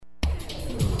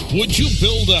Would you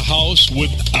build a house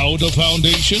without a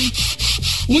foundation?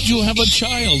 Would you have a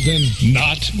child and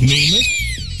not name it?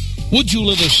 Would you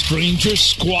let a stranger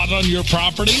squat on your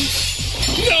property?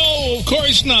 No, of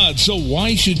course not. So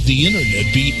why should the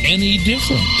internet be any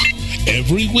different?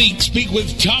 Every week, speak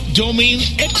with top domain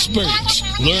experts.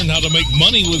 Learn how to make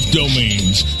money with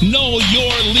domains. Know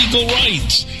your legal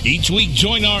rights. Each week,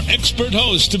 join our expert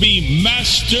host to be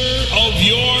master of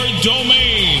your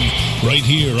domain. Right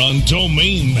here on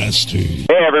Domain Masters.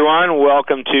 Hey, everyone.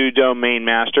 Welcome to Domain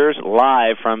Masters,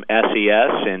 live from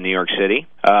SES in New York City.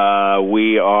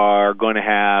 We are going to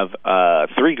have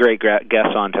 3 great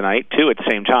guests on tonight, 2 at the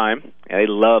same time. They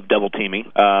love double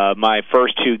teaming. My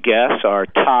first 2 guests are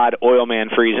Todd, oilman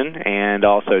Friesen, and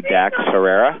also Dax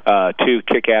Herrera, 2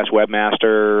 kick-ass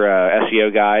webmaster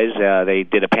SEO guys. They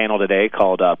did a panel today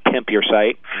called Pimp My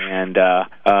Site, and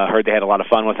heard they had a lot of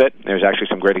fun with it. There's actually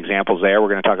some great examples there. We're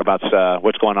going to talk about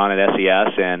what's going on at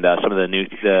SES and some of the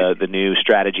new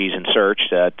strategies in search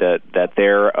that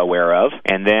they're aware of.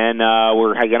 And then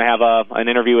we're going to have an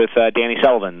interview with Danny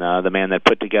Sullivan, the man that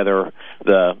put together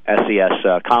the SES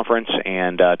conference,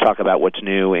 and talk about what's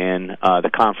new in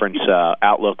the conference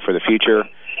outlook for the future.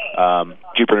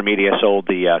 Jupiter Media sold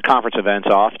the conference events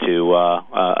off to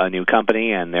a new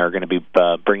company, and they're going to be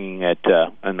bringing it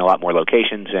in a lot more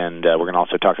locations, and we're going to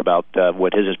also talk about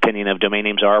what his opinion of domain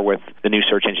names are with the new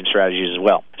search engine strategies as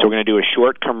well. So we're going to do a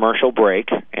short commercial break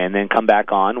and then come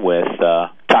back on with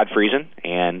Todd Friesen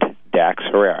and Dax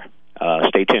Herrera.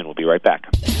 Stay tuned. We'll be right back.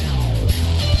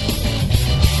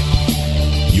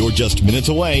 You're just minutes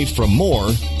away from more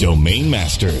Domain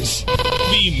Masters.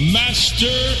 Be master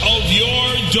of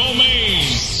your domain.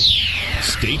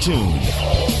 Stay tuned.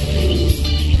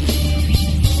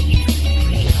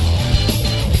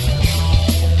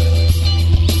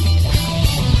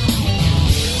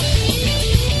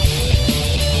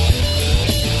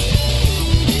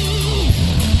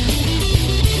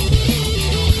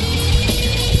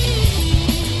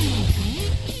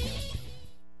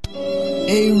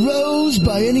 A rose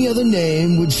by any other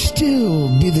name would still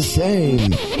be the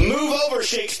same. Move over,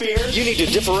 Shakespeare. You need to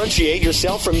differentiate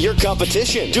yourself from your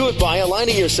competition. Do it by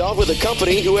aligning yourself with a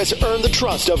company who has earned the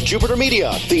trust of Jupiter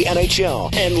Media, the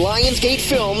NHL, and Lionsgate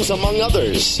Films, among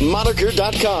others.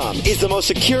 Moniker.com is the most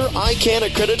secure ICANN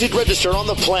accredited register on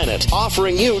the planet,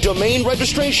 offering you domain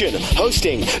registration,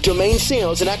 hosting, domain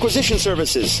sales, and acquisition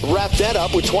services. Wrap that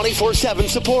up with 24/7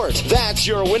 support. That's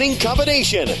your winning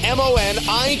combination.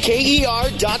 MONIKER.com.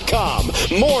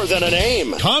 More than a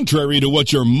name. Contrary to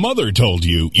what your mother told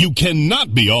you, you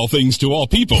cannot be all things to all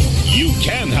people. You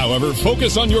can, however,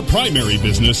 focus on your primary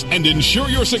business and ensure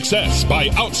your success by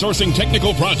outsourcing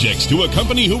technical projects to a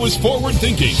company who is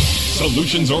forward-thinking,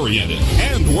 solutions-oriented,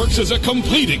 and works as a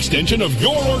complete extension of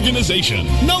your organization.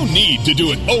 No need to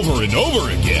do it over and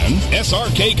over again.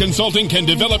 SRK Consulting can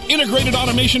develop integrated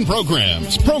automation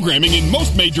programs, programming in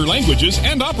most major languages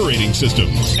and operating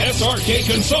systems.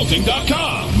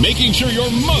 SRKconsulting.com, making sure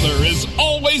your mother is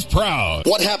always proud.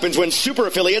 What happens when super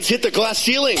affiliates hit the glass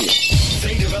ceiling?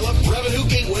 They develop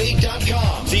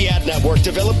RevenueGateway.com, the ad network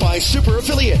developed by super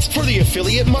affiliates for the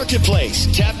affiliate marketplace.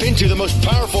 Tap into the most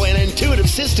powerful and intuitive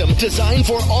system designed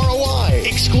for ROI,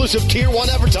 exclusive Tier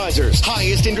 1 advertisers,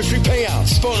 highest industry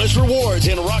payouts, bonus rewards,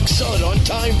 and rock-solid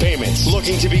on-time payments.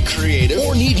 Looking to be creative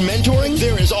or need mentoring?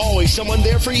 There is always someone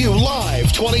there for you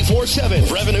live 24/7.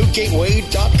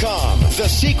 RevenueGateway.com, the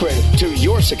secret to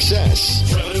your success.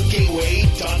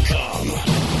 RevenueGateway.com.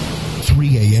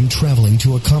 3 a.m. traveling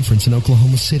to a conference in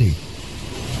Oklahoma City.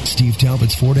 Steve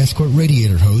Talbot's Ford Escort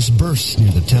radiator hose bursts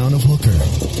near the town of Hooker.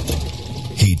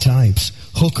 He types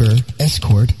Hooker,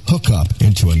 Escort, Hookup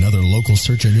into another local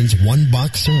search engine's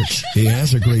one-box search. He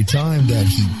has a great time that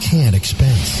he can't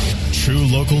expense.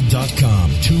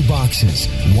 TrueLocal.com. 2 boxes,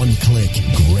 1 click,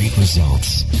 great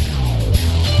results.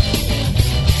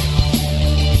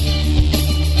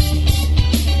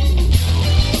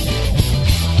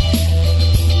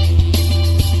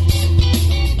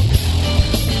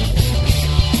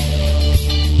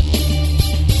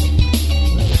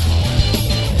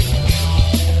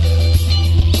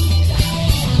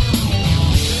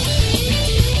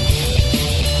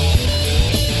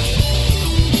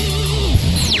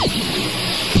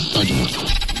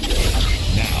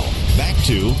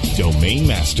 Domain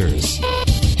Masters.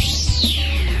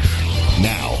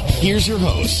 Now, here's your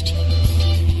host.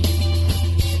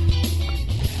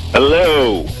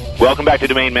 Hello. Welcome back to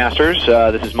Domain Masters.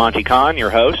 This is Monte Khan, your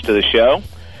host of the show.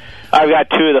 I've got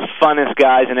 2 of the funnest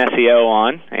guys in SEO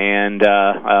on, and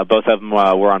both of them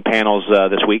were on panels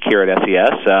this week here at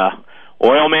SES.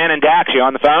 Oilman and Dax, you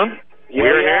on the phone?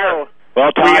 We're here.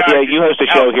 Well, Todd, you host a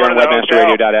show here on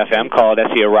WebmasterRadio.fm called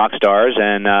SEO Rockstars,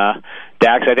 and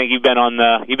Dax, I think you've been on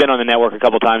the network a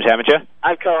couple times, haven't you?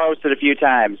 I've co-hosted a few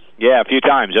times. Yeah, a few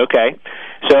times. Okay.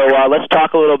 So let's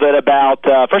talk a little bit about.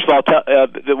 First of all, why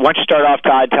don't you start off,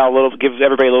 Todd? Give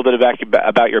everybody a little bit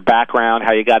about your background,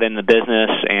 how you got in the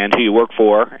business, and who you work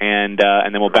for, and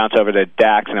then we'll bounce over to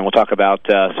Dax, and then we'll talk about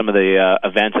some of the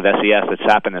events of SES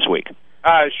that's happened this week.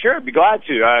 Sure, I'd be glad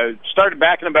to. I started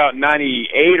back in about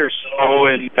 98 or so,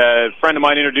 and a friend of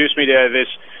mine introduced me to this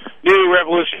new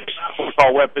revolutionary software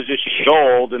called Web Position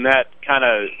Gold, and that kind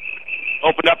of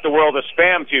opened up the world of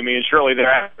spam to me, and shortly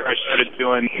thereafter I started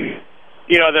doing,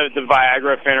 the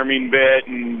Viagra, Phenermine bit,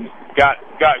 and got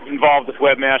involved with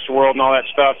Webmaster World and all that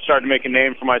stuff, started to make a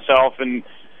name for myself, and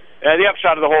the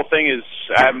upshot of the whole thing is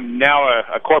I'm now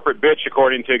a corporate bitch,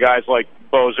 according to guys like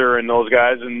Bozer and those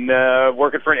guys, and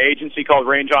working for an agency called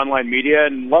Range Online Media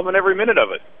and loving every minute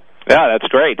of it. Yeah, that's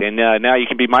great. And now you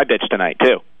can be my bitch tonight,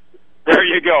 too. There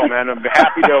you go, man. I'm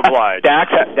happy to oblige.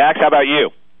 Dax, how about you?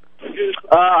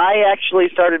 I actually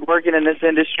started working in this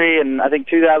industry in, I think,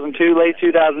 late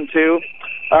 2002.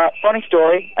 Funny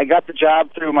story, I got the job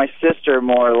through my sister,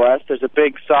 more or less. There's a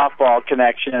big softball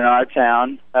connection in our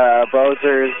town.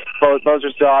 Bozer's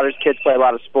daughters, kids play a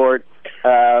lot of sport.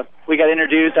 We got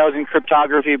introduced. I was in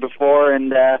cryptography before,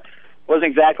 and wasn't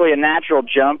exactly a natural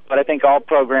jump, but I think all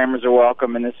programmers are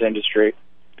welcome in this industry.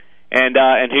 And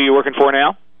who are you working for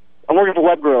now? I'm working for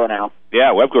WebGorilla now.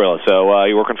 Yeah, WebGorilla. So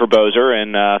you're working for Bozer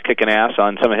and kicking ass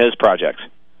on some of his projects.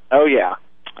 Oh, yeah.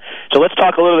 So let's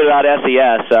talk a little bit about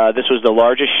SES. This was the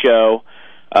largest show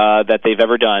that they've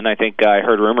ever done. I think I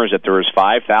heard rumors that there was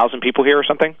 5,000 people here or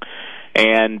something.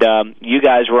 And you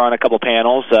guys were on a couple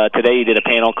panels. Today you did a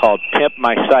panel called Pimp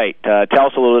My Site. Tell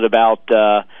us a little bit about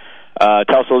the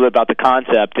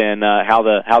concept and how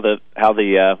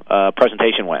the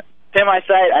presentation went. Pimp My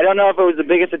Site, I don't know if it was the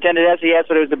biggest attended SES,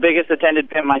 but it was the biggest attended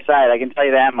Pimp My Site. I can tell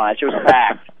you that much. It was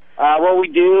packed. What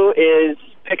we do is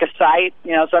pick a site,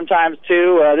 sometimes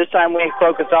two. This time we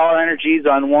focused all our energies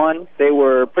on one. They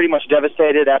were pretty much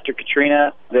devastated after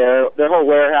Katrina. Their whole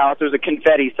warehouse, it was a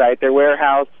confetti site. Their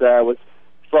warehouse was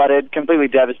flooded, completely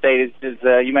devastated.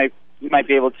 You might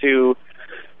be able to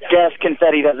guess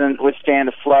confetti doesn't withstand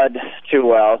a flood too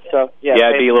well. So yeah,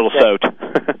 it'd be a little soaked.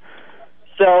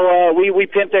 So we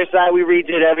pimped their site. We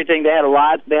redid everything. They had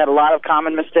a lot of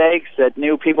common mistakes that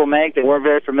new people make. They weren't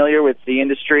very familiar with the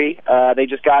industry. They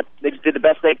just did the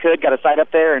best they could. Got a site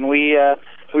up there, and we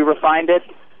refined it.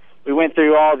 We went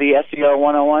through all the SEO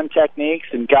 101 techniques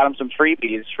and got them some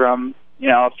freebies from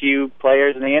a few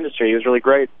players in the industry. It was really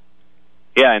great.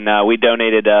 Yeah, and we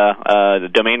donated the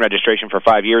domain registration for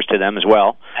 5 years to them as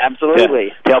well.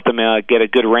 Absolutely. To help them get a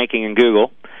good ranking in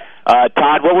Google.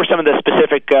 Todd, what were some of the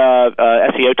specific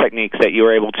SEO techniques that you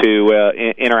were able to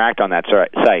interact on that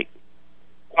site?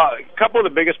 A couple of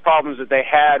the biggest problems that they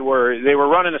had were they were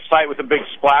running a site with a big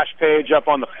splash page up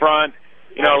on the front,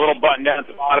 a little button down at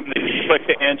the bottom that you click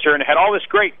to enter, and it had all this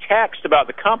great text about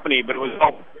the company, but it was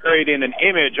all buried in an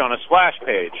image on a splash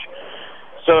page.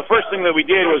 So the first thing that we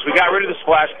did was we got rid of the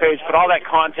splash page, put all that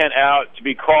content out to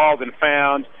be crawled and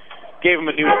found, gave them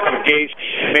a new navigation,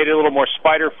 made it a little more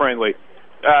spider-friendly.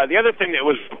 The other thing that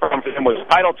was a problem for them was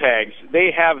title tags. They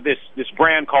have this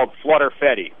brand called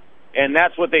Flutterfetti, and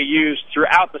that's what they use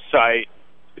throughout the site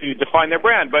to define their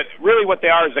brand. But really what they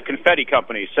are is a confetti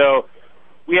company. So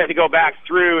we had to go back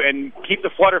through and keep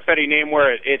the Flutterfetti name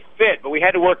where it fit, but we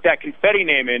had to work that confetti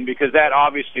name in because that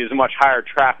obviously is a much higher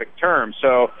traffic term.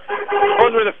 So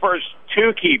those were the first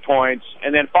two key points,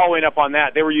 and then following up on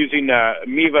that, they were using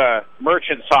Miva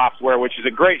merchant software, which is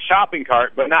a great shopping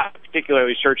cart, but not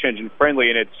particularly search engine friendly,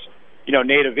 and it's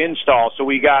native install. So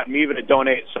we got Miva to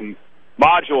donate some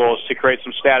modules to create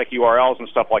some static URLs and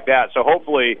stuff like that. So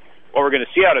hopefully what we're going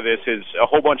to see out of this is a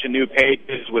whole bunch of new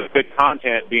pages with good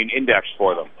content being indexed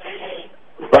for them.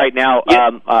 Right now,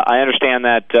 I understand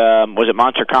that was it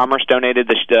Monster Commerce donated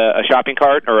a shopping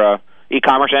cart or a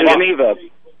e-commerce engine? Miva.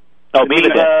 Oh,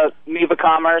 Miva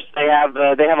Commerce. They have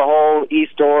a whole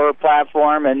e-store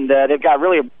platform, and they've got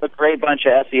really a great bunch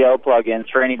of SEO plugins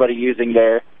for anybody using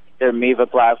their Miva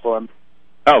platform.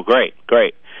 Oh, great.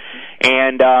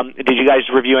 And did you guys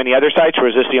review any other sites, or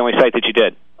is this the only site that you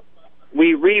did?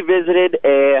 We revisited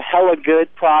a Hella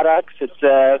Good Products. It's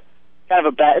kind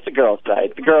of it's a girls'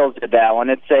 site. The girls did that one.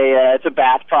 It's a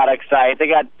bath product site. They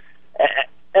got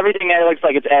everything there looks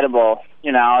like it's edible.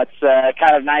 It's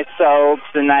kind of nice soaps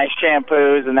and nice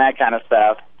shampoos and that kind of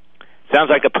stuff. Sounds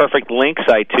like a perfect link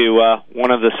site to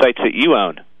one of the sites that you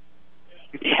own.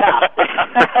 Yeah.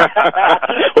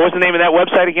 What was the name of that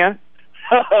website again?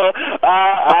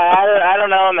 I don't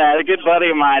know, man. A good buddy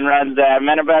of mine runs that.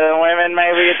 Men Are Better Than Women,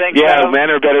 maybe you think? Yeah, so?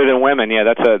 Men Are Better Than Women. Yeah,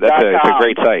 it's a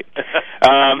great site.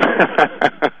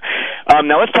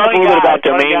 Now let's talk a little bit about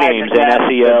domain names and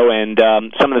SEO and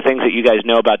some of the things that you guys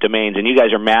know about domains. And you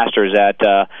guys are masters at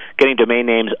getting domain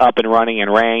names up and running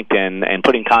and ranked and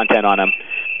putting content on them.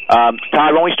 Todd,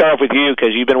 why don't we start off with you,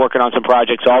 because you've been working on some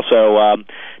projects also.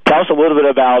 Tell us a little bit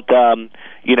about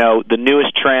the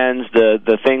newest trends,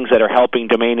 the things that are helping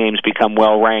domain names become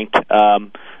well ranked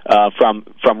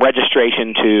from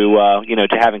registration to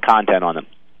to having content on them.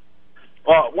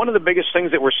 Well, one of the biggest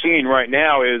things that we're seeing right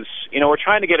now is, we're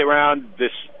trying to get around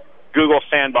this Google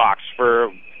sandbox for,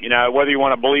 whether you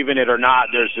want to believe in it or not,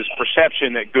 there's this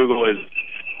perception that Google is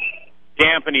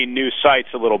dampening new sites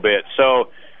a little bit. So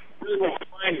what we're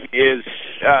finding is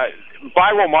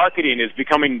viral marketing is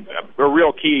becoming a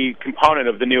real key component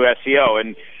of the new SEO.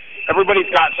 And everybody's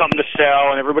got something to sell,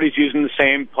 and everybody's using the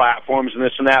same platforms and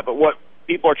this and that. But what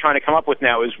people are trying to come up with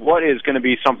now is what is going to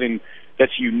be something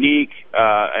that's unique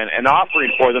and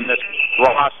offering for them that's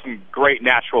draw some great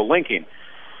natural linking.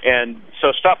 And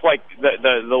so stuff like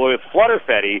the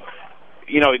Flutterfetti,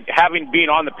 being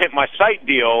on the Pimp My Site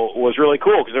deal was really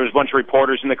cool, because there was a bunch of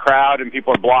reporters in the crowd and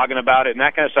people are blogging about it and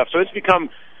that kind of stuff. So it's become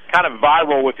kind of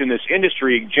viral within this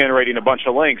industry, generating a bunch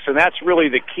of links. And that's really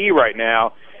the key right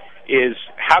now, is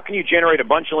how can you generate a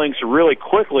bunch of links really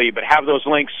quickly but have those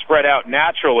links spread out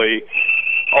naturally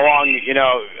along,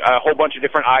 a whole bunch of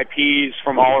different IPs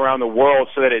from all around the world,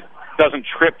 so that it doesn't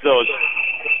trip those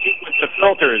the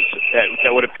filters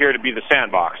that would appear to be the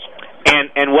sandbox.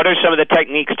 And what are some of the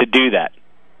techniques to do that?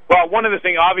 Well, one of the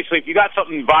things, obviously, if you got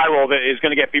something viral that is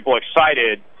going to get people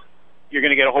excited, you're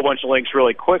going to get a whole bunch of links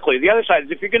really quickly. The other side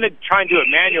is, if you're going to try and do it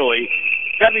manually,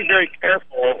 you got to be very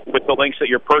careful with the links that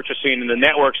you're purchasing and the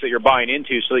networks that you're buying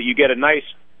into, so that you get a nice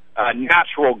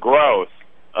natural growth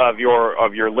of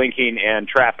your linking and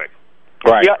traffic.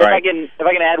 Right, If I can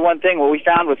add one thing, what we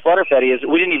found with Flutterfetti is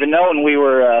we didn't even know when we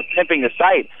were pimping the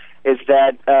site is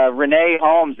that Renee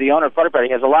Holmes, the owner of Flutterfetti,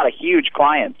 has a lot of huge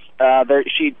clients.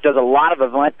 She does a lot of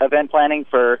event planning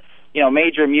for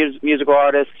major musical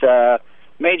artists,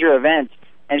 major events,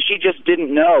 and she just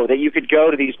didn't know that you could go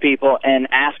to these people and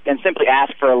simply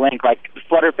ask for a link, like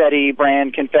Flutterfetti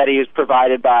brand confetti is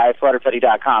provided by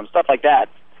Flutterfetti.com, stuff like that.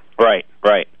 Right.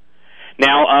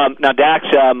 Now, Dax,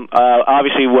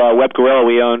 obviously,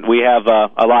 WebGorilla, we have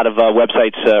a lot of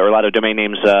websites or a lot of domain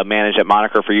names managed at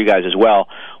Moniker for you guys as well.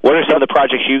 What are some of the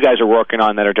projects you guys are working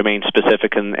on that are domain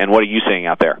specific, and what are you seeing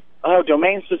out there? Oh,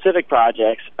 domain specific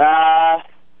projects.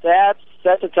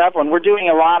 That's a tough one. We're doing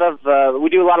a lot of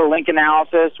link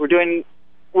analysis.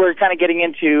 We're kind of getting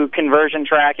into conversion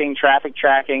tracking, traffic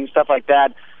tracking, stuff like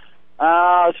that.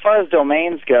 As far as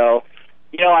domains go,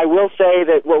 I will say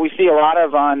that what we see a lot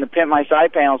of on the Pimp My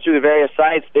Site panels through the various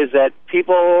sites is that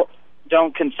people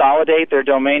don't consolidate their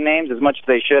domain names as much as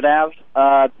they should have.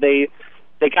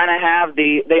 They kind of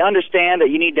they understand that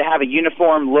you need to have a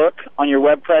uniform look on your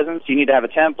web presence. You need to have a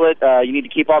template. You need to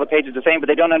keep all the pages the same, but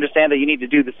they don't understand that you need to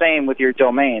do the same with your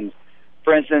domains.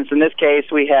 For instance, in this case,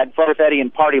 we had Flutterfetti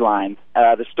and Partyline.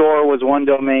 The store was one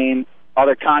domain, all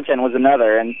their content was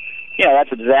another, and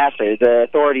that's a disaster. The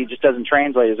authority just doesn't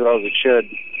translate as well as it should.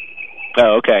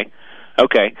 Oh, okay.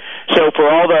 So for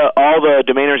all the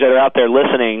domainers that are out there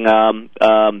listening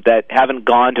that haven't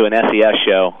gone to an SES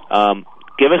show,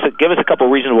 give us a couple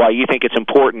of reasons why you think it's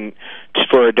important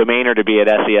for a domainer to be at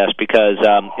SES, because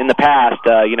in the past,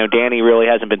 Danny really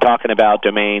hasn't been talking about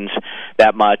domains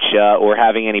that much or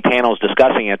having any panels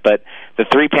discussing it. But the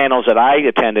 3 panels that I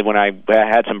attended when I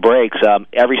had some breaks,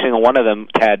 every single one of them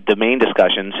had domain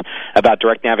discussions about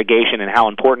direct navigation and how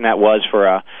important that was for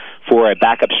a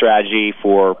backup strategy,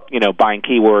 for buying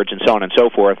keywords and so on and so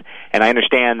forth. And I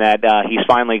understand that he's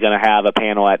finally going to have a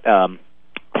panel at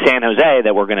San Jose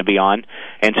that we're going to be on,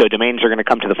 and so domains are going to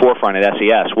come to the forefront at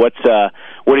SES. What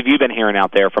have you been hearing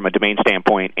out there from a domain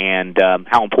standpoint, and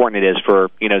how important it is for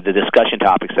the discussion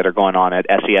topics that are going on at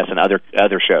SES and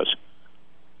other shows?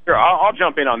 Sure, I'll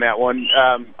jump in on that one.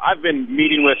 I've been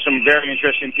meeting with some very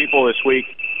interesting people this week,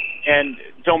 and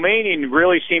domaining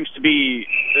really seems to be,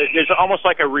 there's almost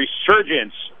like a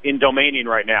resurgence in domaining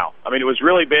right now. I mean, it was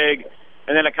really big,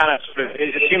 and then it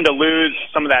seemed to lose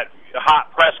some of that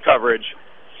hot press coverage.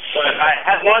 But I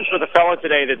had lunch with a fellow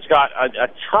today that's got a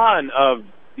ton of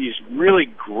these really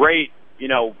great,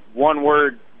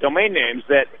 one-word domain names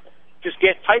that just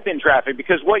get type-in traffic,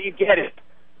 because what you get is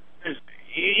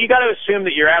you got to assume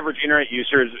that your average internet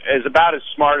user is about as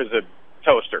smart as a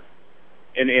toaster,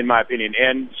 in my opinion.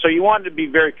 And so you want to be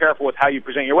very careful with how you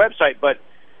present your website, but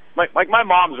my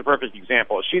mom's a perfect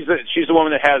example. She's the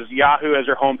woman that has Yahoo as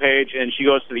her homepage, and she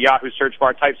goes to the Yahoo search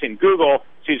bar, types in Google,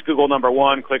 sees Google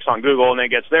 #1, clicks on Google, and then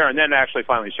gets there, and then actually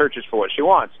finally searches for what she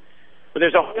wants. But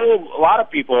there's a lot of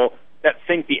people that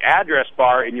think the address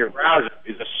bar in your browser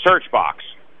is a search box.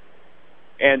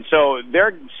 And so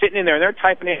they're sitting in there and they're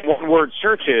typing in one-word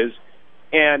searches,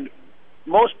 and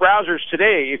most browsers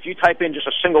today, if you type in just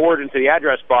a single word into the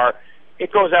address bar,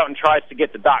 it goes out and tries to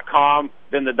get the .com,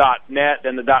 then the .net,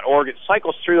 then the .org. It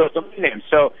cycles through those domain names.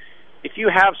 So if you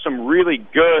have some really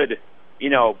good,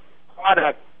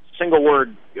 product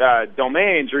single-word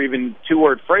domains or even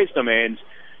two-word phrase domains,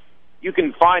 you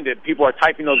can find that people are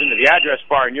typing those into the address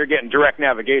bar, and you're getting direct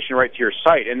navigation right to your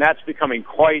site, and that's becoming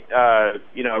quite, a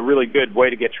really good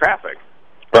way to get traffic.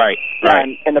 Right.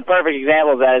 And the perfect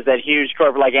example of that is that huge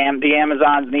corporate like the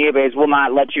Amazons and the eBays will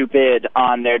not let you bid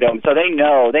on their domain. So they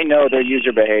know their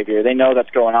user behavior. They know that's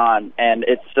going on, and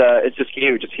it's just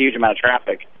huge. It's a huge amount of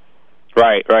traffic.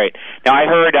 Right. Now, I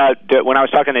heard when I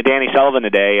was talking to Danny Sullivan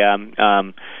today,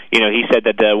 he said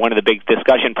that one of the big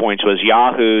discussion points was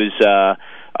Yahoo's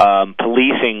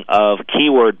policing of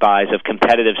keyword buys of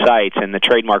competitive sites and the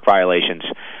trademark violations.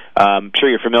 I'm sure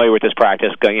you're familiar with this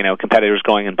practice. Competitors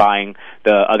going and buying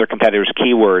the other competitors'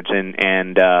 keywords, and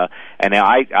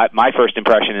my first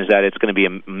impression is that it's going to be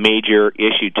a major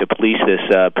issue to police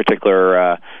this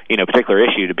particular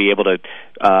issue, to be able to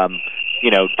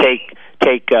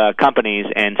take companies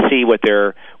and see what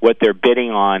they're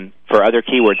bidding on for other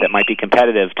keywords that might be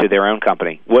competitive to their own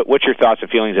company. What's your thoughts and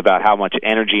feelings about how much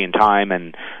energy and time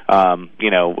and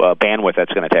bandwidth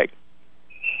that's going to take?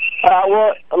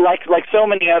 Well, like so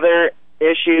many other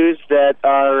issues that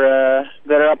are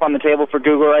up on the table for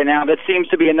Google right now, that seems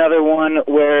to be another one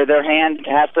where their hand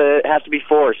has to be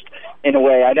forced in a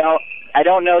way. I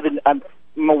don't know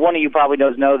one of you probably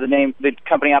does know the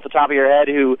company off the top of your head.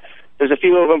 There's a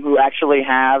few of them who actually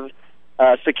have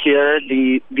secured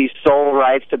the sole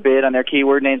rights to bid on their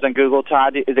keyword names on Google.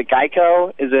 Todd, is it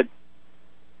Geico? Is it?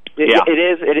 Yeah.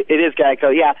 It is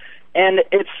Geico. Yeah, and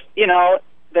it's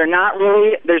they're not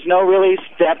really. There's no really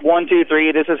step 1, 2,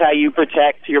 3. This is how you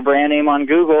protect your brand name on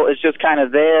Google. It's just kind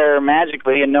of there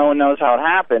magically, and no one knows how it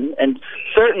happened. And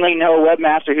certainly no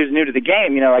webmaster who's new to the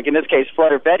game. Like in this case,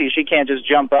 Flutter Fetty, she can't just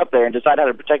jump up there and decide how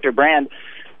to protect her brand.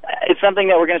 It's something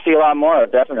that we're going to see a lot more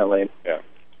of, definitely. Yeah.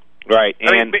 Right.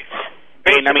 And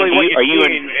do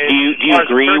you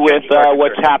agree with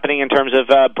what's happening in terms of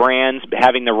brands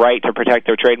having the right to protect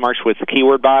their trademarks with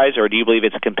keyword buys, or do you believe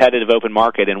it's a competitive open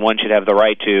market and one should have the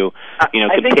right to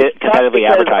competitively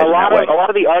advertise in that way? A lot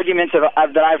of the arguments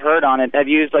that I've heard on it have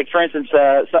used, like, for instance,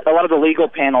 a lot of the legal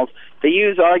panels, they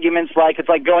use arguments like it's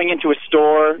like going into a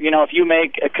store. If you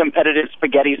make a competitive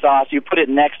spaghetti sauce, you put it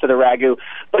next to the ragu.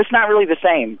 But it's not really the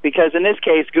same, because in this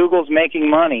case, Google's making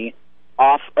money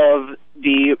off of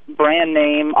the brand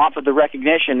name, off of the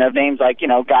recognition of names like,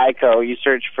 Geico. You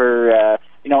search for,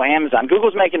 Amazon.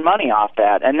 Google's making money off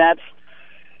that. And that's,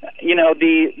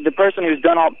 the person who's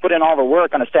put in all the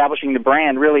work on establishing the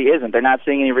brand really isn't. They're not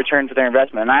seeing any return for their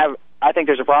investment. And I think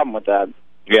there's a problem with that.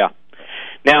 Yeah.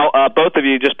 Now, both of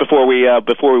you, just before we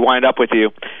wind up with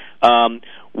you,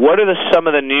 what are some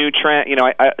of the new trends?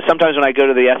 Sometimes when I go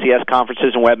to the SES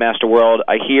conferences in Webmaster World,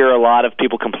 I hear a lot of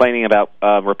people complaining about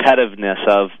repetitiveness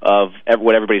of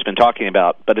what everybody's been talking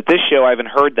about. But at this show, I haven't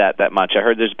heard that much. I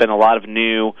heard there's been a lot of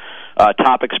new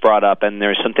topics brought up, and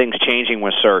there's some things changing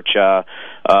with search.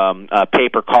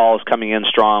 Paper calls coming in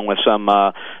strong with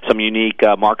some unique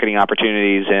marketing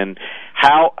opportunities. And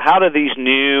how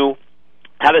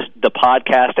does the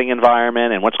podcasting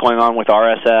environment and what's going on with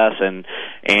RSS and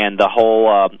the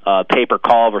whole pay per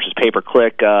call versus pay per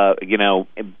click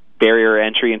barrier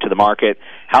entry into the market,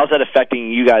 how's that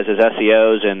affecting you guys as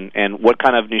SEOs, and what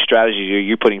kind of new strategies are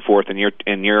you putting forth in your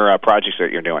projects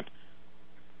that you're doing?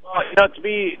 Well, to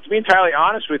be entirely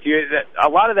honest with you, that a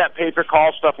lot of that pay per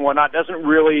call stuff and whatnot doesn't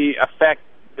really affect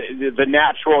the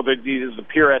natural, the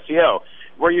pure SEO.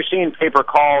 Where you're seeing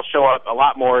pay-per-call show up a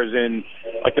lot more is in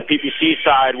like the PPC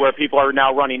side, where people are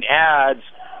now running ads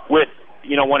with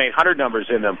 1-800 numbers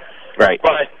in them. Right.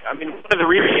 But one of the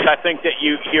reasons I think that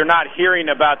you're not hearing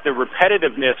about the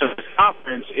repetitiveness of the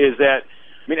conference is that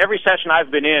every session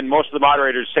I've been in, most of the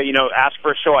moderators say ask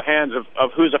for a show of hands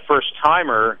of who's a first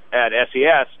timer at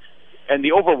SES, and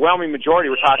the overwhelming majority,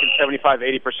 we're talking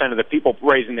 75-80% of the people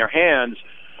raising their hands,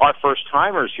 are first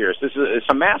timers here. So it's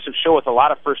a massive show with a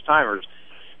lot of first timers.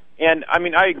 And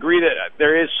I agree that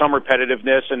there is some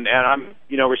repetitiveness, and I'm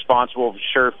responsible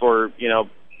for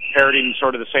parroting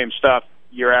sort of the same stuff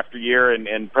year after year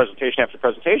and presentation after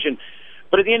presentation.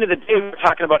 But at the end of the day, we're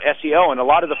talking about SEO, and a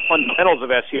lot of the fundamentals of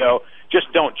SEO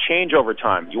just don't change over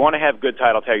time. You want to have good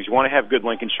title tags. You want to have good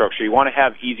linking structure. You want to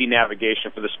have easy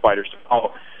navigation for the spiders to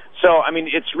follow. So, I mean,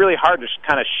 it's really hard to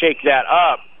kind of shake that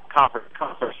up, conference,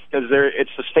 because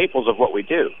it's the staples of what we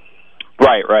do.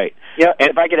 Right. Yeah, and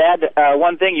if I could add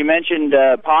one thing, you mentioned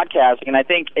podcasting, and I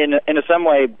think in some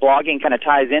way blogging kind of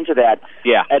ties into that.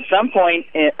 Yeah. At some point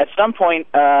in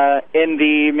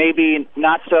the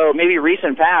maybe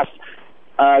recent past,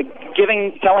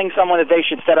 telling someone that they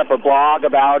should set up a blog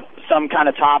about some kind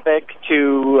of topic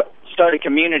to start a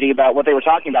community about what they were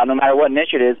talking about, no matter what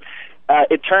niche it is.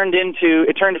 It turned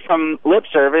from lip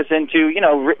service into,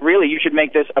 really you should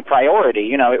make this a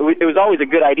priority. It was always a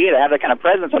good idea to have that kind of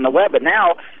presence on the web, but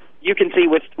now you can see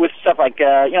with stuff like,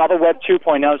 all the Web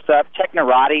 2.0 stuff,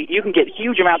 Technorati, you can get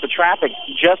huge amounts of traffic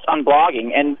just on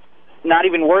blogging and not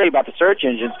even worry about the search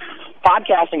engines.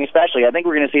 Podcasting especially, I think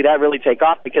we're going to see that really take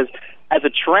off because as a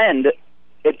trend,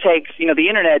 it takes, the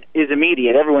internet is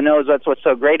immediate. Everyone knows that's what's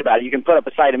so great about it. You can put up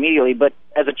a site immediately, but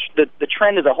as the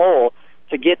trend as a whole,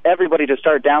 to get everybody to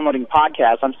start downloading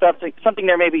podcasts on something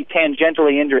they're maybe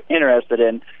tangentially interested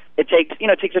in, it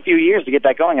takes a few years to get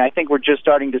that going. I think we're just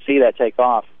starting to see that take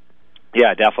off.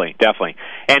 Yeah, definitely.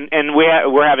 And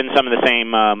we're having some of the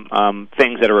same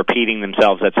things that are repeating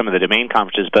themselves at some of the domain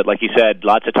conferences, but like you said,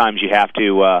 lots of times you have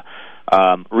to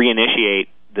reinitiate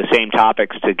the same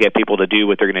topics to get people to do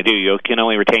what they're going to do. You can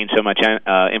only retain so much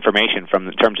information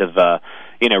in terms of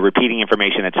repeating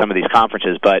information at some of these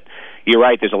conferences. But you're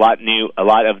right. There's a lot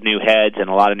of new heads and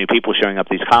a lot of new people showing up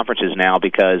at these conferences now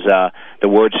because the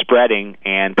word's spreading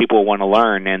and people want to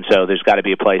learn. And so there's got to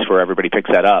be a place where everybody picks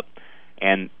that up.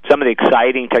 And some of the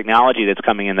exciting technology that's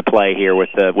coming into play here with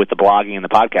the blogging and the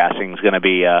podcasting is going to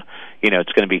be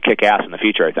it's going to be kick-ass in the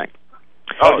future, I think.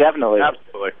 Oh, definitely,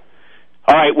 absolutely.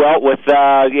 All right. Well, with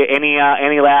any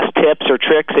last tips or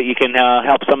tricks that you can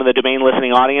help some of the domain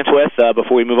listening audience with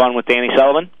before we move on with Danny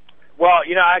Sullivan? Well,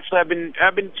 actually,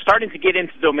 I've been starting to get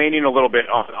into domaining a little bit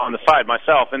on the side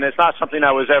myself, and it's not something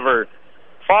I was ever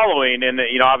following. And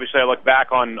obviously, I look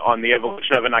back on the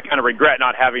evolution of it, and I kind of regret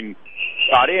not having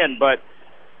got in. But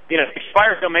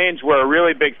expired domains were a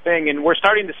really big thing, and we're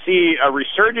starting to see a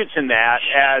resurgence in that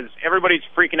as everybody's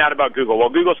freaking out about Google.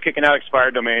 Well, Google's kicking out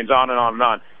expired domains, on and on and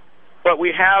on. But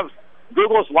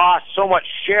Google's lost so much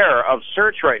share of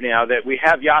search right now that we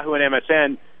have Yahoo and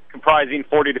MSN comprising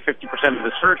 40 to 50% of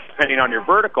the search, depending on your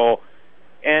vertical.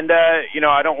 And,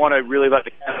 I don't want to really let the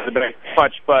cat out of the bag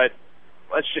much, but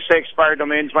let's just say expired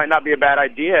domains might not be a bad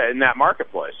idea in that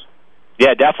marketplace.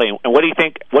 Yeah, definitely. And what do you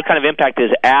think, what kind of impact is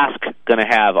Ask going to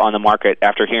have on the market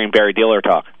after hearing Barry Diller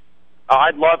talk?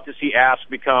 I'd love to see Ask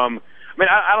become,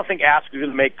 I don't think Ask is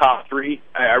going to make top three.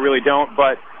 I really don't,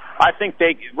 but I think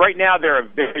right now they're a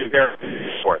very, very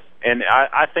fourth. And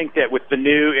I think that with the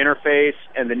new interface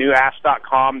and the new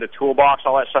Ask.com, the toolbox,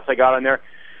 all that stuff they got on there,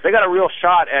 they got a real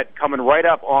shot at coming right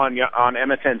up on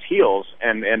MSN's heels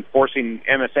and forcing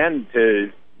MSN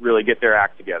to really get their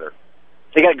act together.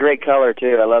 They got a great color,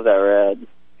 too. I love that red.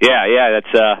 Yeah,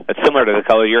 that's similar to the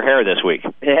color of your hair this week.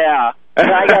 Yeah.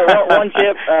 I got one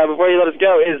tip before you let us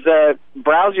go is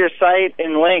browse your site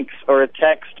in links or a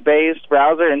text-based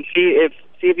browser and see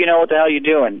if you know what the hell you're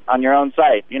doing on your own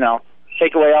site.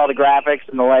 Take away all the graphics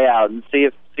and the layout and see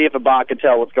if a bot can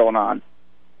tell what's going on.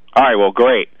 All right, well,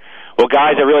 great. Well,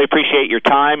 guys, I really appreciate your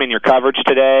time and your coverage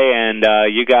today, and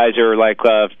you guys are like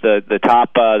the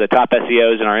top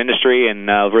SEOs in our industry, and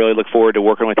really look forward to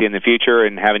working with you in the future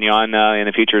and having you on in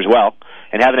the future as well,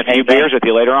 and having a few beers with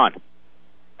you later on.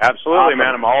 Absolutely, awesome.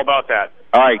 Man. I'm all about that.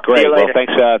 All right, great. Well,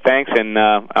 thanks, and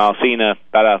I'll see you in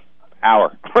about an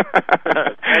hour. Thank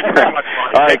you very much.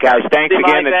 All right, guys. Thanks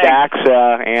again to Dax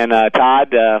and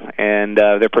Todd and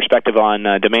their perspective on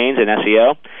domains and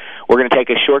SEO. We're going to take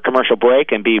a short commercial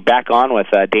break and be back on with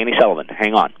Danny Sullivan.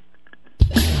 Hang on.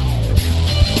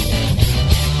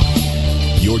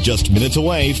 You're just minutes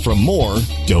away from more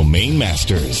Domain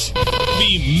Masters.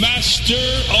 The master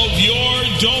of your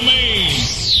domain.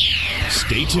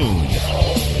 Stay tuned.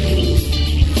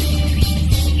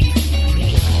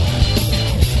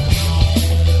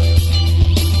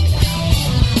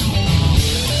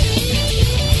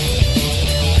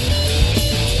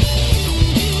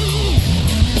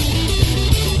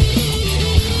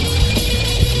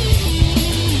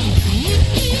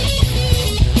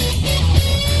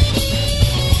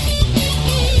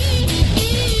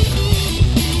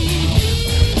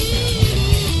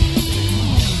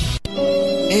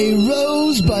 A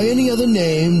rose by any other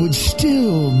name would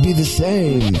still be the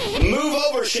same. Move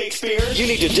over more, Shakespeare. You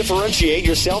need to differentiate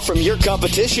yourself from your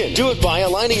competition. Do it by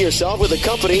aligning yourself with a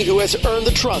company who has earned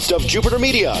the trust of Jupiter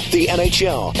Media, the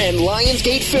NHL, and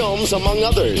Lionsgate Films, among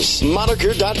others.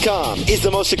 Moniker.com is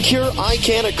the most secure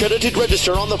ICANN accredited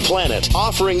register on the planet,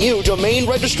 offering you domain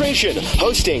registration,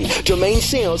 hosting, domain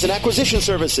sales, and acquisition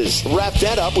services. Wrap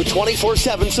that up with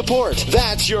 24/7 support.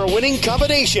 That's your winning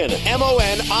combination.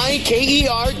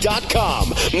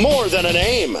 MONIKER.com. More than a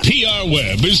name. PR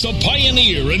Web is the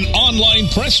pioneer in online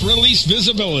press release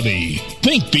visibility.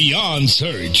 Think beyond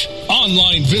search.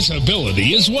 Online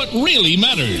visibility is what really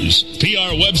matters.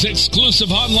 PR Web's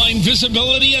exclusive online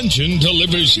visibility engine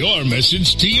delivers your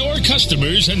message to your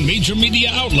customers and major media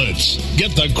outlets.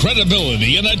 Get the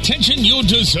credibility and attention you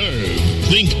deserve.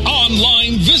 Think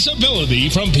online visibility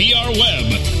from PR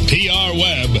Web. PR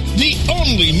Web, the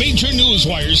only major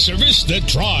newswire service that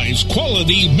drives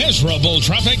quality, measurable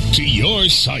traffic to your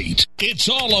site. It's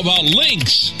all about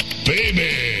links, baby.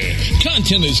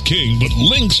 Content is king, but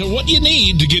links are what you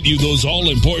need to get you those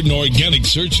all-important organic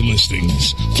search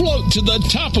listings. Float to the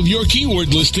top of your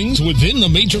keyword listings within the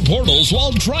major portals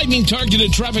while driving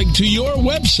targeted traffic to your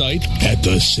website at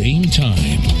the same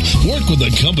time. Work with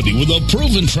a company with a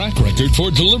proven track record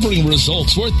for delivering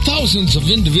results for thousands of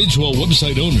individual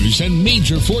website owners and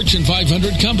major Fortune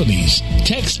 500 companies.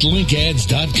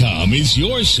 TextLinkAds.com is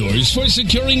your source for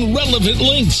securing relevant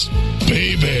links.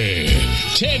 Baby,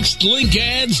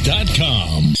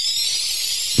 TextLinkAds.com.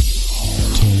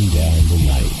 Turn down the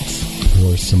lights,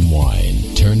 pour some wine,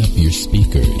 turn up your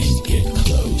speakers, and get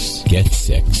close. Get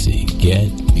sexy.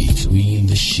 Get between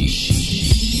the sheets.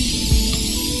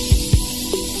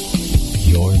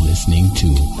 You're listening to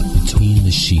Between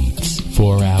the Sheets.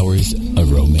 4 hours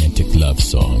of romantic love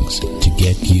songs to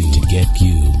get you in the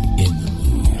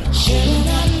mood.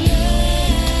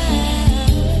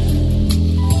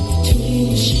 Between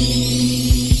the sheets.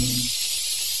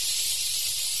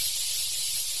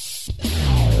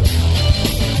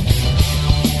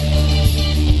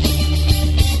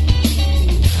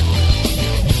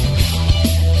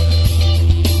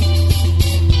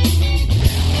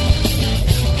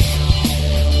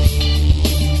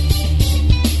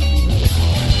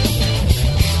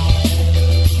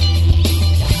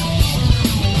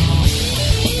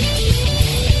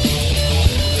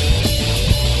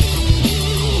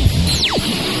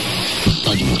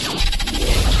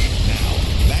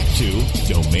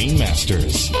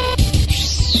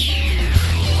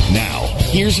 Now,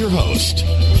 here's your host.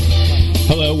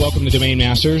 Hello, welcome to Domain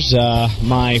Masters.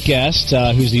 My guest,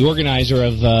 who's the organizer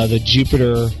of the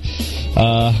Jupiter,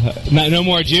 no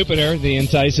more Jupiter, the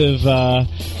incisive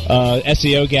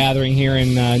SEO gathering here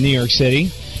in New York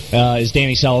City, is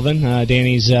Danny Sullivan.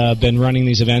 Danny's been running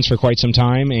these events for quite some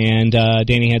time, and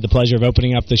Danny had the pleasure of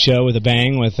opening up the show with a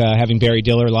bang with having Barry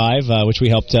Diller live, which we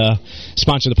helped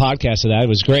sponsor the podcast of that. It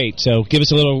was great. So give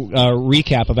us a little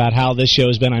recap about how this show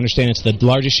has been. I understand it's the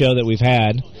largest show that we've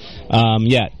had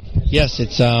yet. Yes,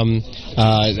 it's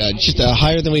just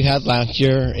higher than we had last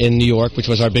year in New York, which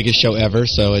was our biggest show ever.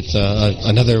 So it's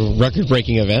another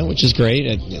record-breaking event, which is great.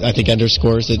 I think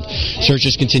underscores that search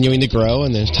is continuing to grow,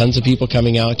 and there's tons of people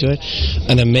coming out to it.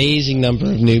 An amazing number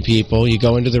of new people. You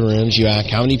go into the rooms, you ask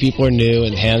how many people are new,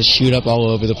 and hands shoot up all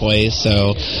over the place.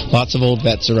 So lots of old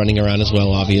vets are running around as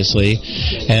well, obviously.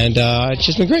 And it's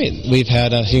just been great. We've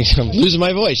had, I'm losing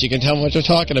my voice. You can tell how much we're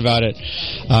talking about it.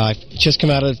 I've just come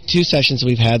out of 2 sessions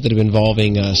we've had that have been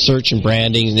involving search and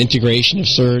branding and integration of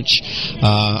search.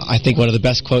 I think one of the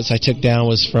best quotes I took down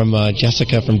was from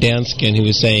Jessica from Danskin, who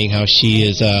was saying how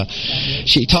she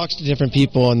talks to different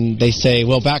people and they say,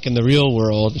 well, back in the real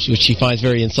world, which she finds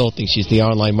very insulting. She's the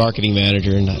online marketing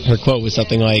manager, and her quote was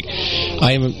something like,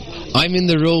 I'm in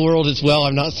the real world as well.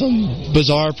 I'm not some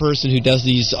bizarre person who does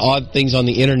these odd things on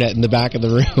the internet in the back of the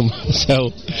room.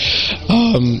 So,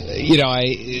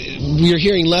 we're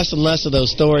hearing less and less of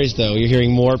those stories, though. You're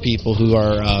hearing more people who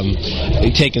are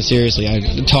taken seriously. I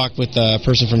talked with a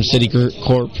person from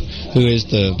Citicorp who is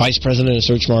the vice president of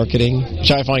search marketing,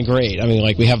 which I find great. I mean,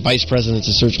 we have vice presidents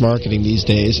of search marketing these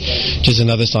days, which is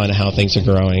another sign of how things are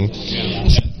growing.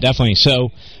 Definitely.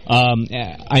 So,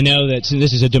 I know that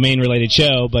this is a domain-related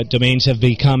show, but domains have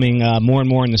becoming more and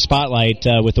more in the spotlight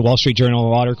with the Wall Street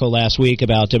Journal article last week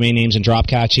about domain names and drop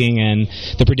catching, and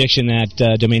the prediction that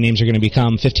domain names are going to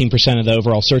become 15% of the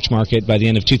overall search market by the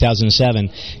end of 2007.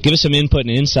 Give us some input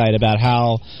and insight about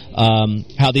how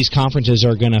these conferences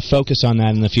are going to focus on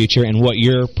that in the future, and what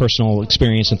your personal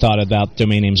experience and thought about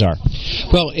domain names are.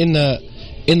 Well,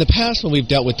 in the past, when we've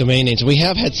dealt with domain names, we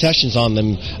have had sessions on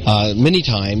them many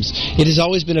times. It has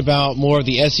always been about more of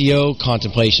the SEO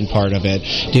contemplation part of it.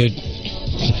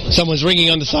 Someone's ringing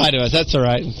on the side of us. That's all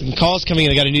right. Calls coming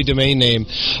in. I got a new domain name.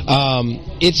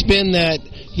 It's been that,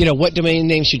 what domain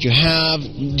name should you have?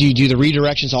 Do you do the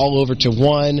redirections all over to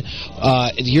one?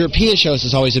 The European shows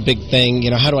is always a big thing.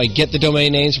 How do I get the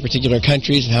domain names for particular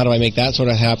countries, and how do I make that sort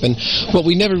of happen? What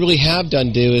we never really have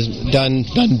done is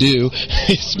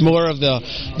more of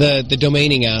the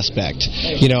domaining aspect.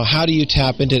 How do you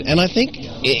tap into it? And I think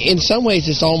in some ways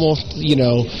it's almost,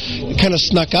 kind of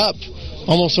snuck up.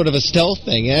 Almost sort of a stealth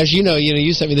thing. As you know,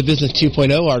 you sent me the Business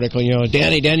 2.0 article.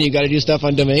 Danny, you got to do stuff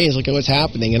on domains. Look at what's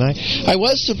happening. And I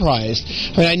was surprised.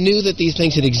 I knew that these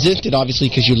things had existed, obviously,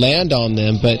 because you land on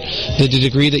them. But the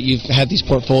degree that you've had these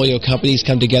portfolio companies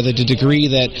come together, the degree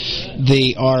that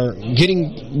they are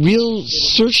getting real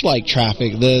search-like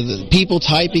traffic, the people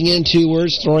typing in 2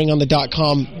 words, throwing on the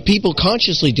 .com, people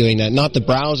consciously doing that, not the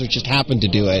browser just happened to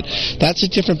do it. That's a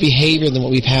different behavior than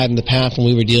what we've had in the past when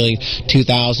we were dealing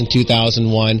 2000, 2001.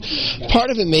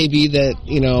 Part of it may be that,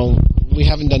 we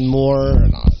haven't done more.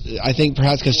 I think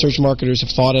perhaps because search marketers have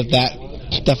thought of that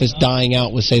stuff is dying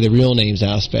out with, say, the real names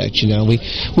aspect.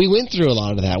 We went through a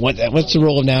lot of that. What's the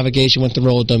role of navigation? What's the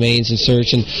role of domains and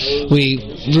search? And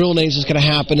real names was going to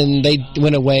happen, and they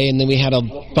went away, and then we had a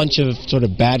bunch of sort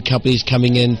of bad companies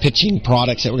coming in, pitching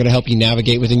products that were going to help you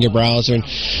navigate within your browser, and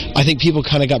I think people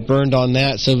kind of got burned on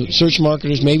that. So search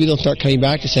marketers, maybe they'll start coming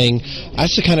back to saying,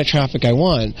 that's the kind of traffic I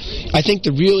want. I think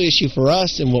the real issue for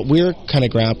us and what we're kind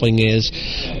of grappling is,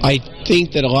 I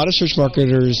think that a lot of search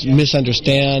marketers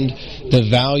misunderstand the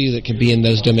value that can be in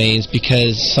those domains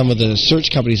because some of the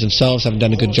search companies themselves haven't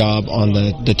done a good job on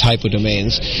the type of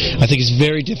domains. I think it's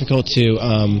very difficult to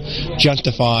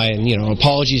justify, and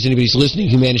apologies to anybody who's listening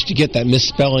who managed to get that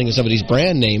misspelling of somebody's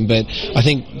brand name, but I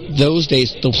think those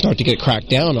days they'll start to get cracked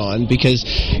down on because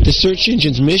the search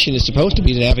engine's mission is supposed to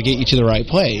be to navigate you to the right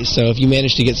place. So if you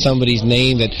manage to get somebody's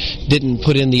name that didn't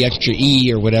put in the extra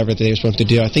E or whatever that they were supposed to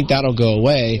do, I think that'll go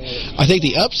away. I think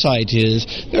the upside is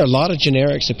there are a lot of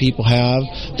generics that people have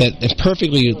that are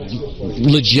perfectly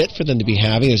legit for them to be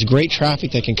having. There's great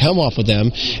traffic that can come off of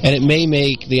them, and it may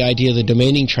make the idea of the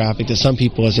domaining traffic that some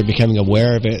people, as they're becoming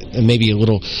aware of it, and maybe a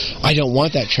little, I don't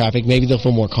want that traffic, maybe they'll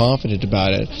feel more confident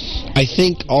about it. I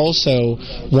think also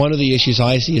one of the issues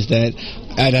I see is that,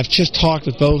 and I've just talked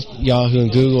with both Yahoo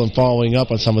and Google and following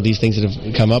up on some of these things that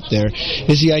have come up there,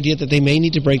 is the idea that they may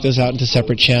need to break those out into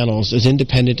separate channels as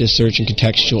independent as search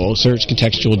contextual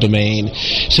domain,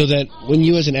 so that when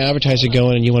you as an advertiser go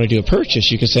in and you want to do a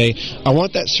purchase, you can say, I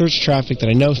want that search traffic that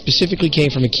I know specifically came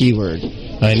from a keyword.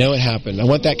 I know it happened. I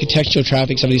want that contextual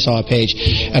traffic, somebody saw a page.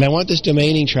 And I want this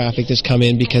domaining traffic that's come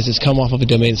in because it's come off of a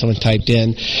domain someone typed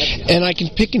in. And I can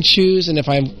pick and choose, and if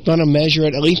I want to measure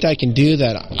it, at least I can do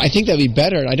that. I think that would be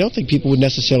better, and I don't think people would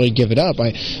necessarily give it up.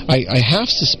 I half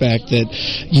suspect that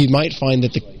you might find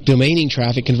that the domaining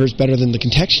traffic converts better than the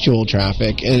contextual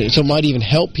traffic, and so it might even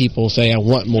help people say, I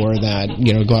want more of that,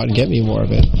 go out and get me more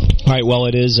of it. All right, well,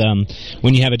 it is,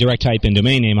 when you have a direct type in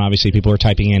domain name, obviously people are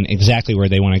typing in exactly where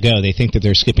they want to go. They think that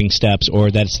they're skipping steps, or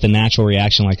that's the natural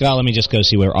reaction, like, oh, let me just go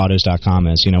see where autos.com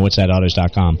is. What's that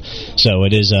autos.com? So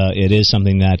it is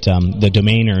something that the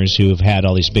domainers who have had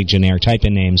all these big generic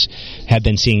type-in names have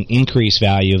been seeing increased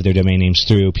value of their domain names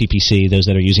through PPC, those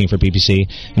that are using it for PPC,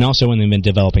 and also when they've been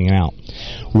developing it out.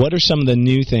 What are some of the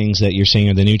new things that you're seeing,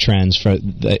 or the new trends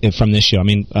from this show? I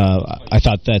mean, I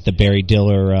thought that the Barry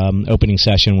Diller opening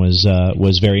session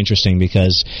was very interesting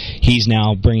because he's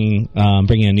now bringing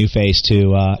a new face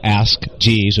to Ask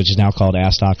Jeeves, which is now called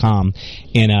Ask.com,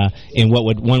 in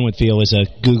what one would feel is a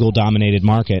Google-dominated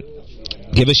market.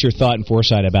 Give us your thought and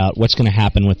foresight about what's going to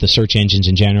happen with the search engines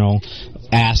in general,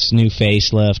 Ask's new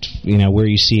facelift, where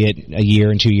you see it a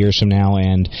year and 2 years from now,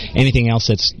 and anything else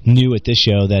that's new at this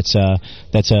show that's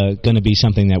going to be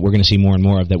something that we're going to see more and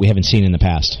more of that we haven't seen in the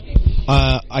past.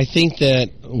 I think that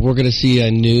we're going to see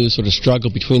a new sort of struggle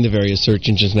between the various search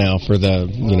engines now for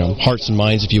the hearts and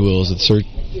minds, if you will, of the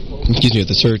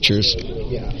searchers.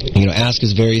 Ask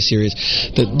is very serious.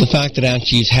 The fact that Ask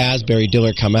Jeeves has Barry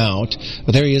Diller come out,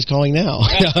 but there he is calling now.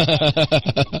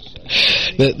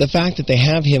 The fact that they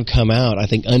have him come out, I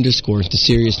think, underscores the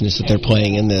seriousness that they're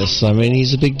playing in this. I mean,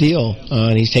 he's a big deal,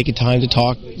 and he's taking time to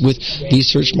talk with these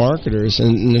search marketers.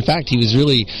 And in fact, he was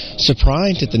really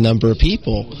surprised at the number of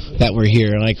people that were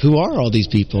here. Like, who are all these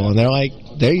people? And they're like,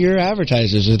 they're your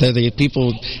advertisers. Or they're the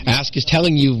people Ask is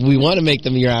telling you we want to make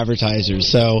them your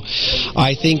advertisers. So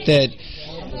I think that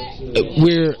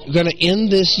we're going to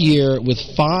end this year with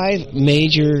 5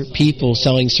 major people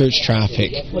selling search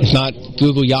traffic. It's not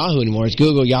Google Yahoo anymore. It's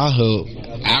Google Yahoo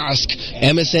Ask,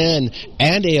 MSN,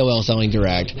 and AOL selling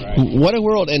direct. What a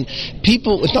world. And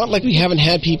people, it's not like we haven't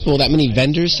had people, that many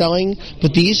vendors selling,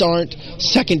 but these aren't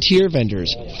second-tier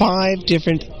vendors. 5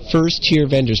 different first-tier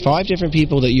vendors, 5 different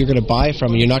people that you're going to buy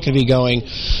from, and you're not going to be going,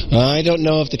 I don't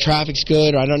know if the traffic's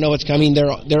good, or I don't know what's coming.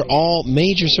 They're all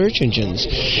major search engines.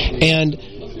 And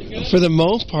for the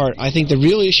most part, I think the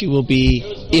real issue will be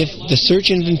if the search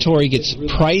inventory gets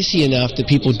pricey enough that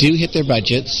people do hit their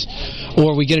budgets,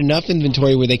 or we get enough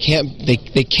inventory where they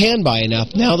can buy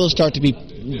enough. Now they'll start to be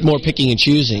more picking and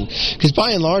choosing, because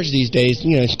by and large these days,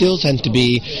 it still tends to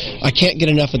be, I can't get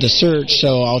enough of the search,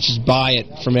 so I'll just buy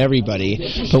it from everybody.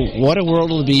 But what a world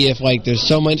it'll be if there's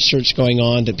so much search going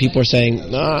on that people are saying,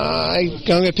 I'm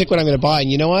going to pick what I'm going to buy,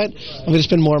 and you know what? I'm going to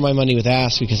spend more of my money with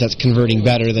Ask because that's converting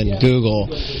better than Google.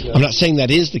 I'm not saying that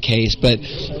is the case, but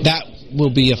that will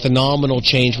be a phenomenal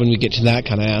change when we get to that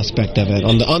kind of aspect of it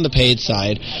on the paid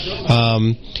side.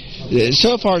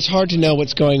 So far, it's hard to know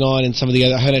what's going on in some of the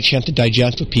other. I had a chance to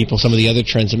digest with people some of the other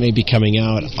trends that may be coming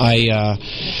out.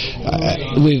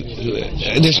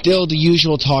 There's still the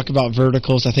usual talk about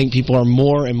verticals. I think people are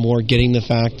more and more getting the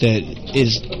fact that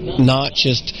it's not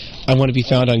just, I want to be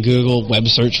found on Google web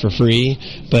search for free,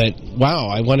 but wow,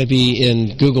 I want to be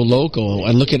in Google Local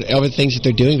and look at other things that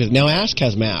they're doing. But now Ask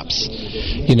has maps,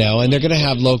 and they're going to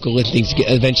have local listings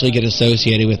eventually get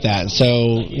associated with that.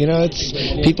 So, it's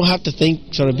people have to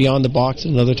think sort of beyond the box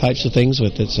and other types of things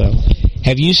with it. So,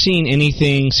 have you seen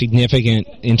anything significant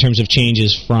in terms of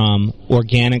changes from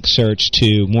organic search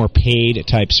to more paid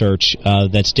type search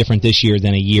that's different this year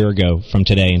than a year ago from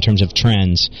today in terms of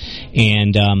trends?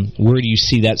 And where do you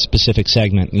see that specific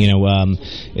segment?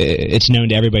 It's known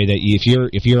to everybody that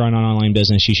if you're on an online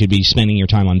business, you should be spending your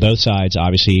time on both sides.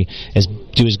 Obviously,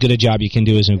 do as good a job you can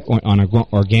do as on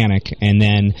organic, and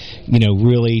then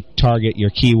really target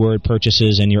your keyword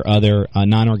purchases and your other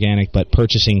non-organic but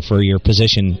purchasing for your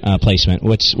position placement.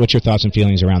 What's your thoughts and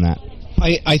feelings around that?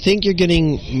 I think you're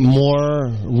getting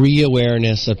more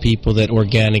re-awareness of people that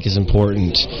organic is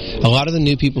important. A lot of the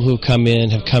new people who have come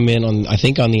in on, I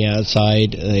think, on the ad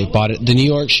side. They bought it. The New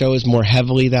York show is more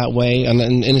heavily that way, and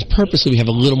it's purposely we have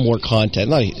a little more content.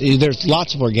 There's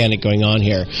lots of organic going on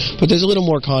here, but there's a little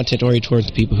more content oriented towards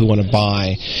the people who want to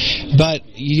buy. But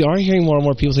you are hearing more and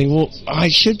more people saying, well, I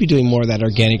should be doing more of that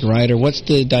organic, right? Or what's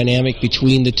the dynamic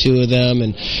between the two of them?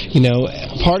 And,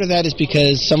 part of that is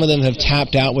because some of them have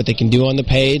tapped out what they can do on the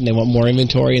paid, and they want more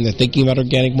inventory, and they're thinking about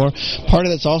organic more. Part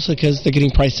of that's also because they're getting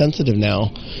price sensitive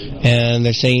now, and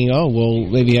they're saying, oh, well,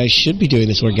 maybe I should be doing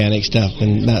this organic stuff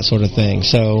and that sort of thing.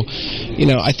 So,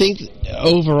 I think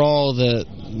overall the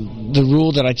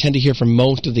rule that I tend to hear from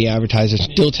most of the advertisers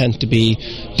still tends to be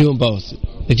doing both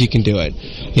if you can do it.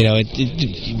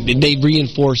 They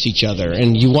reinforce each other,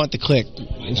 and you want the click.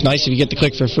 It's nice if you get the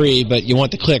click for free, but you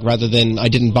want the click rather than I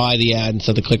didn't buy the ad and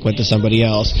so the click went to somebody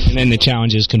else. And then the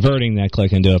challenge is converting that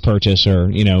click into a purchase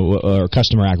or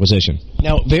customer acquisition.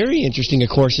 Now, very interesting, of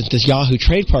course, is this Yahoo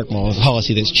trademark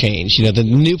policy that's changed. The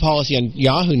new policy on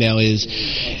Yahoo now is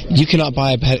you cannot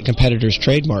buy a competitor's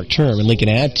trademark term and link an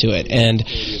ad to it. And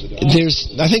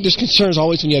I think there's concerns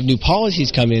always when you have new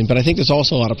policies come in, but I think there's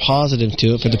also a lot of positive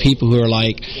to it for the people who are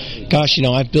like, gosh,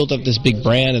 I've built up this big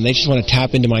brand and they just want to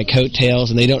tap into my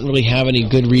coattails and they don't really have any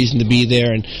good reason to be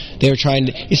there, and they're trying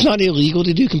to. It's not illegal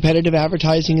to do competitive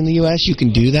advertising in the U.S. You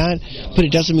can do that, but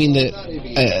it doesn't mean that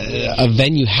a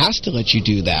venue has to let you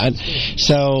do that.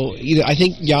 So I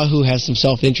think Yahoo has some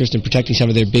self-interest in protecting some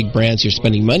of their big brands who are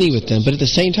spending money with them, but at the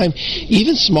same time,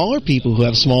 even smaller people who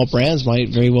have small brands might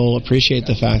very well appreciate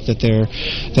the fact that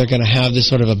they're going to have this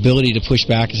sort of ability to push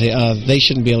back and say, they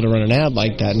shouldn't be able to run an ad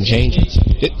like that and change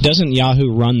it. Doesn't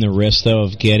Yahoo run the risk, though,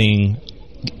 of getting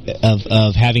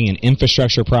of having an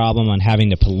infrastructure problem, on having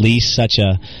to police that's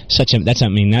a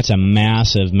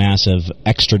massive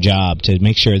extra job to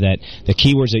make sure that the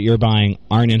keywords that you're buying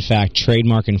aren't in fact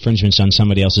trademark infringements on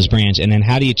somebody else's brands? And then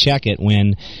how do you check it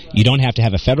when you don't have to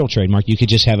have a federal trademark? You could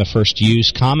just have a first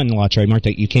use common law trademark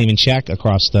that you can't even check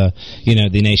across the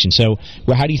nation. So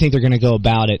how do you think they're going to go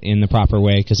about it in the proper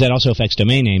way? Because that also affects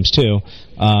domain names too,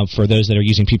 for those that are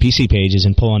using PPC pages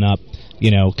and pulling up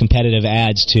competitive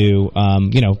ads to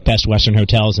Best Western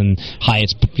Hotels, and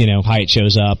Hyatt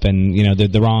shows up, and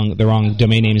the wrong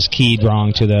domain name is keyed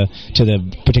wrong to the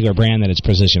particular brand that it's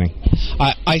positioning.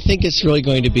 I think it's really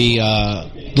going to be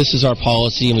this is our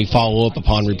policy and we follow up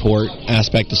upon report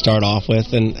aspect to start off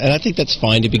with, and I think that's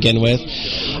fine to begin with.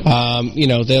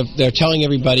 They're telling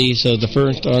everybody, so the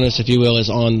first onus, if you will, is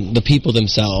on the people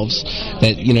themselves,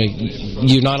 that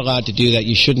you're not allowed to do that,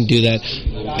 you shouldn't do that.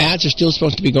 Ads are still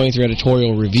supposed to be going through editorial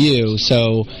editorial review.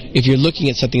 So if you're looking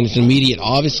at something that's immediately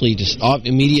obvious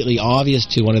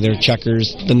to one of their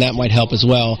checkers, then that might help as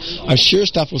well. I'm sure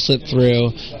stuff will slip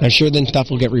through. I'm sure then stuff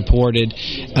will get reported.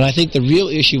 And I think the real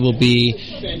issue will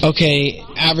be, okay,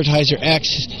 advertiser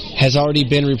X has already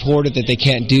been reported that they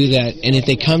can't do that, and if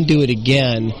they come do it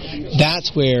again,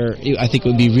 that's where I think it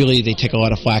would be really, they take a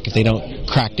lot of flack if they don't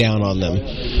crack down on them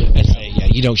and say, yeah,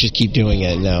 you don't just keep doing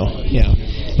it. No. Yeah.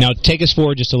 Now, take us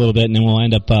forward just a little bit, and then we'll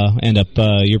end up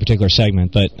your particular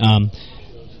segment. But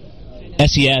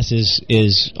SES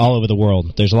is all over the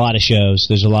world. There's a lot of shows.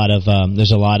 You're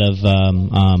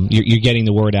getting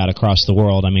the word out across the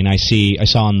world. I mean, I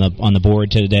saw on the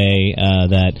board today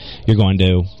that you're going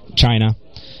to China.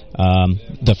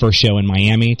 The first show in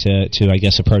Miami to I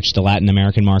guess approach the Latin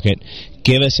American market.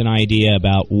 Give us an idea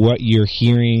about what you're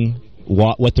hearing,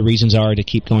 what the reasons are to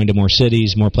keep going to more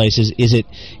cities, more places. Is it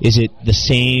the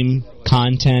same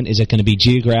content? Is it going to be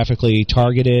geographically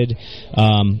targeted?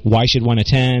 Why should one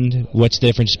attend? What's the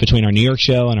difference between our New York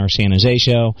show and our San Jose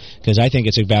show? Because I think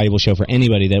it's a valuable show for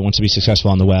anybody that wants to be successful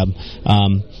on the web.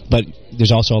 But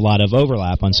there's also a lot of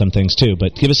overlap on some things too.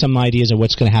 But give us some ideas of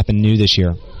what's going to happen new this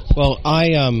year. Well,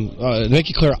 to make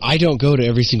it clear, I don't go to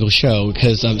every single show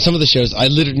because some of the shows,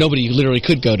 nobody literally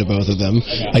could go to both of them,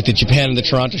 like the Japan and the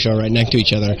Toronto show right next to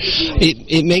each other.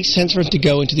 It makes sense for us to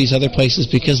go into these other places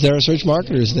because there are search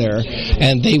marketers there,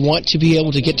 and they want to be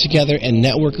able to get together and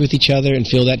network with each other and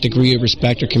feel that degree of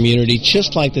respect or community,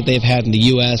 just like that they've had in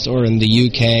the U.S. or in the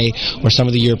U.K. or some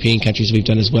of the European countries we've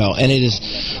done as well. And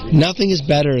nothing is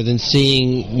better than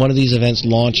seeing one of these events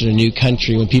launch in a new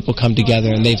country when people come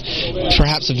together and they've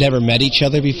perhaps have never met each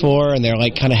other before, and they're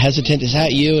like kind of hesitant, is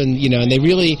that you? And and they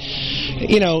really,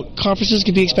 conferences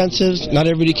can be expensive. Not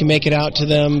everybody can make it out to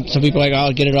them. Some people are like,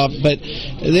 I'll get it off. But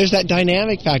there's that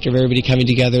dynamic factor of everybody coming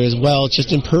together as well. It's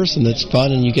just in person that's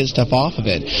fun, and you get stuff off of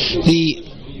it.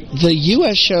 The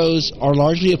U.S. shows are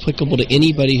largely applicable to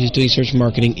anybody who's doing search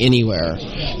marketing anywhere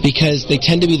because they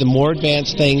tend to be the more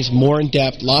advanced things, more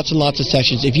in-depth, lots and lots of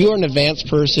sessions. If you are an advanced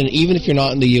person, even if you're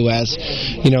not in the U.S.,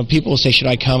 people will say, should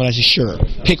I come? And I say, sure.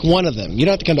 Pick one of them. You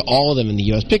don't have to come to all of them in the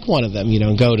U.S. Pick one of them,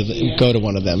 and go to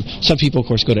one of them. Some people, of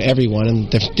course, go to every one,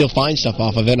 and they'll find stuff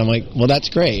off of it, and I'm like, well, that's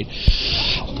great.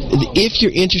 If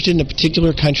you're interested in a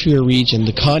particular country or region,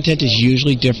 the content is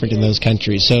usually different in those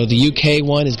countries. So the UK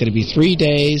one is going to be 3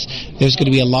 days. There's going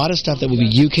to be a lot of stuff that will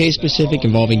be UK-specific,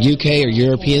 involving UK or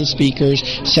European speakers,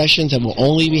 sessions that will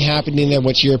only be happening there,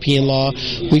 what's European law.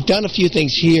 We've done a few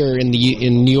things here in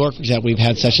New York, for example. We've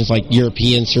had sessions like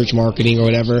European search marketing or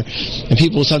whatever, and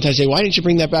people will sometimes say, why didn't you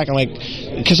bring that back? I'm like,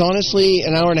 because honestly,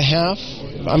 an hour and a half,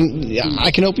 I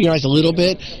can open your eyes a little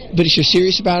bit, but if you're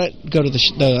serious about it, go to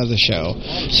the other show.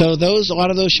 So a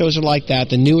lot of those shows are like that.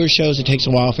 The newer shows, it takes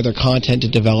a while for their content to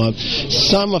develop.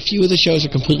 A few of the shows are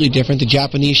completely different. The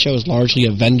Japanese show is largely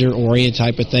a vendor-oriented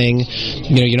type of thing.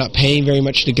 You're not paying very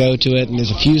much to go to it, and there's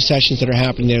a few sessions that are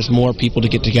happening. There's more people to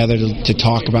get together to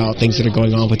talk about things that are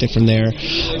going on with it from there.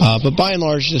 But by and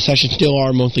large, the sessions still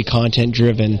are mostly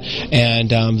content-driven,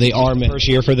 and they are... First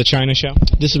year for the China show?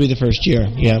 This will be the first year,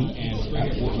 yeah.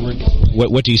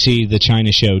 What do you see the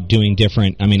China show doing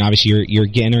different? I mean, obviously you're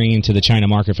entering into the China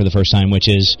market for the first time, which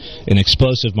is an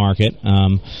explosive market,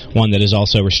 one that is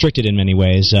also restricted in many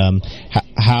ways.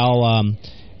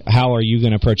 How are you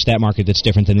going to approach that market that's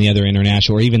different than the other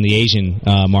international or even the Asian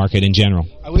market in general?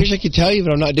 I wish I could tell you,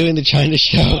 but I'm not doing the China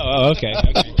show. Oh, okay.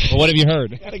 Well, what have you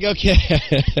heard? It's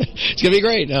going to be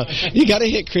great. No, you got to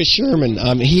hit Chris Sherman.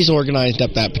 He's organized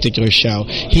up that particular show.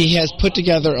 He has put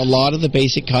together a lot of the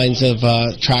basic kinds of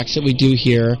tracks that we do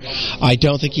here. I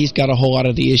don't think he's got a whole lot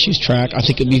of the issues track. I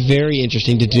think it would be very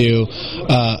interesting to do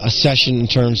a session in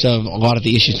terms of a lot of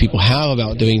the issues people have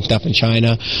about doing stuff in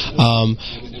China.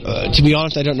 To be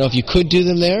honest, I don't know if you could do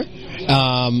them there.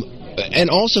 And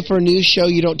also for a news show,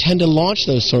 you don't tend to launch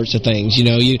those sorts of things.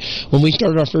 When we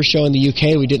started our first show in the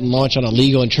UK, we didn't launch on a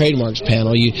legal and trademarks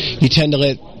panel. You tend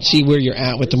to see where you're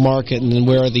at with the market and then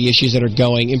where are the issues that are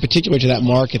going, in particular to that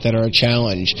market that are a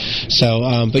challenge. So,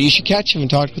 but you should catch him and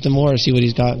talk with him more and see what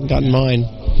he's got in mind.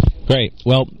 Great.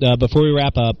 Well, before we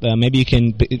wrap up, maybe you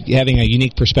can, having a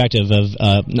unique perspective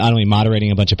of not only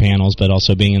moderating a bunch of panels, but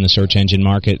also being in the search engine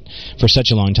market for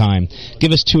such a long time,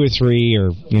 give us 2 or 3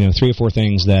 or 3 or 4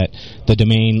 things that the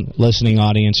domain listening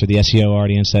audience or the SEO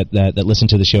audience that listen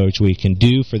to the show each week can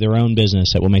do for their own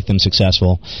business that will make them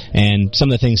successful, and some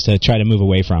of the things to try to move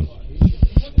away from.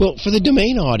 Well, for the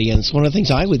domain audience, one of the things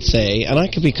I would say, and I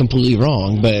could be completely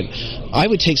wrong, but I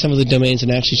would take some of the domains and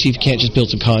actually see if you can't just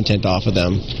build some content off of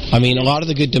them. I mean, a lot of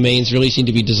the good domains really seem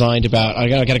to be designed about, I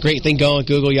got a great thing going,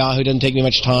 Google, Yahoo, doesn't take me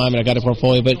much time, and I got a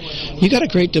portfolio, but you got a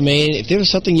great domain. If there was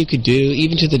something you could do,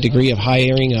 even to the degree of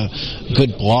hiring a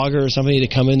good blogger or somebody to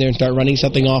come in there and start running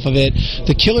something off of it,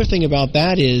 the killer thing about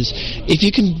that is, if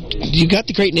you got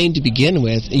the great name to begin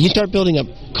with, and you start building up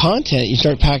content, you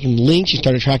start packing links, you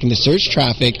start attracting the search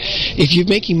traffic. If you're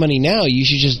making money now, you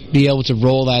should just be able to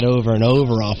roll that over and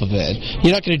over off of it.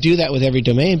 You're not going to do that with every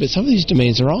domain, but some of these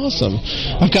domains are awesome.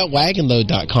 I've got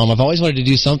wagonload.com. I've always wanted to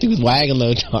do something with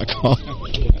wagonload.com.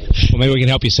 Well, maybe we can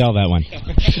help you sell that one.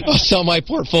 I'll sell my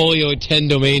portfolio of 10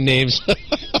 domain names.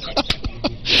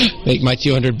 Make my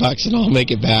 $200 and I'll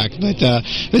make it back. But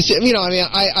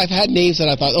I've had names that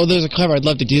I thought, those are clever. I'd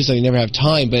love to do something. Never have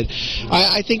time. But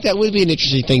I think that would be an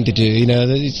interesting thing to do.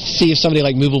 See if somebody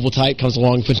like Movable Type comes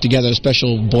along and puts together a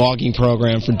special blogging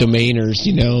program for domainers.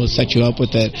 Set you up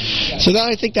with it. So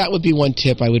I think that would be one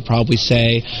tip I would probably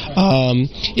say.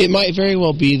 It might very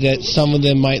well be that some of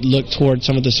them might look toward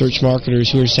some of the search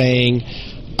marketers who are saying,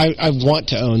 I want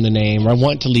to own the name, or I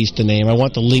want to lease the name, I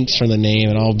want the links from the name,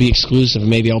 and I'll be exclusive,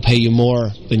 and maybe I'll pay you more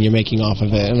than you're making off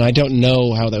of it. And I don't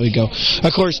know how that would go.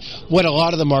 Of course, what a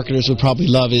lot of the marketers would probably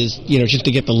love is, just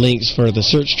to get the links for the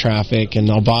search traffic, and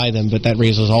I'll buy them, but that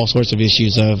raises all sorts of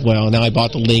issues of, well, now I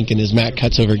bought the link, and is Matt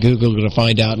Cutsover Google going to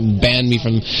find out and ban me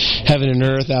from heaven and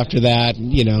earth after that,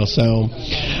 so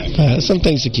some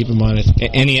things to keep in mind.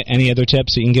 Any other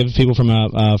tips that you can give people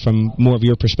from more of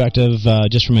your perspective,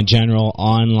 just from a general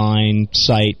online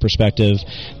site perspective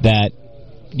that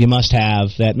you must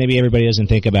have that maybe everybody doesn't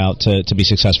think about to be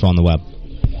successful on the web?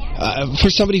 For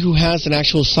somebody who has an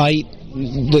actual site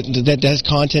that has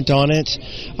content on it,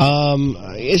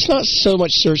 it's not so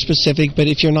much search specific, but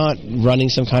if you're not running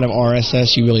some kind of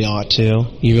RSS, you really ought to.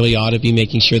 You really ought to be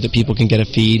making sure that people can get a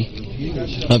feed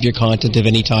of your content of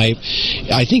any type.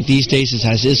 I think these days is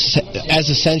as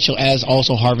essential as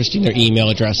also harvesting their email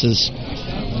addresses.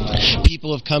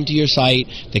 People have come to your site.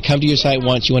 They come to your site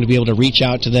once. You want to be able to reach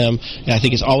out to them. And I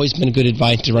think it's always been good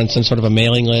advice to run some sort of a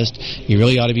mailing list. You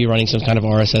really ought to be running some kind of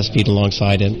RSS feed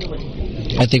alongside it.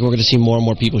 I think we're going to see more and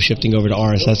more people shifting over to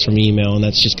RSS from email, and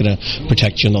that's just going to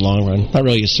protect you in the long run. Not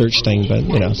really a search thing,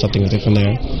 but something with it from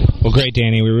there. Well, great,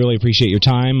 Danny. We really appreciate your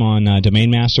time on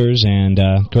Domain Masters, and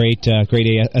great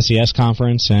SES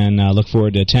conference, and look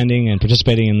forward to attending and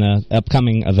participating in the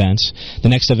upcoming events. The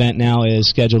next event now is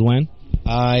scheduled when?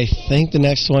 I think the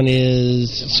next one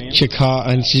is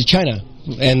China.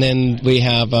 And then we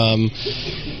have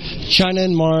China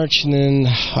in March, and then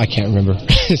I can't remember.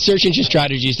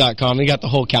 SearchEngineStrategies.com. We got the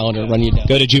whole calendar run you down.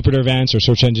 Go to Jupiter Events or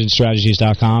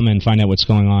SearchEngineStrategies.com and find out what's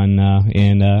going on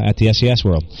at the SES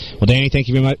World. Well, Danny, thank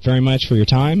you very much for your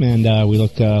time, and we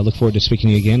look forward to speaking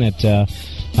to you again at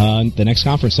the next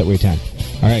conference that we attend.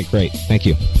 All right, great. Thank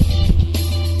you.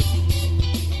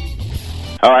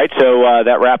 All right, so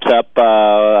that wraps up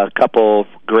a couple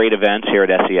great events here at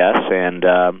SES, and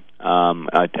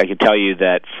I can tell you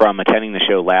that from attending the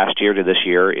show last year to this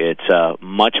year, it's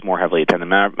much more heavily attended.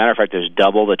 Matter of fact, there's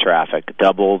double the traffic,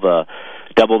 double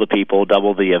the people,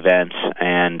 double the events,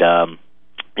 and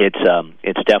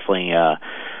it's definitely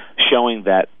showing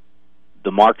that the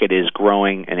market is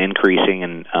growing and increasing,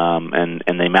 and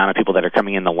the amount of people that are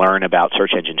coming in to learn about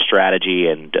search engine strategy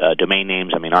and domain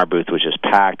names. I mean, our booth was just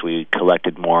packed. We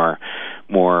collected more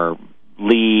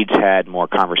leads, had more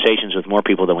conversations with more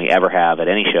people than we ever have at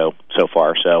any show so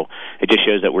far. So it just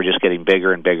shows that we're just getting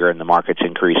bigger and bigger, and the market's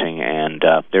increasing. And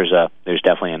there's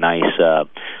definitely a nice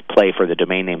play for the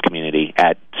domain name community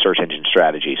at Search Engine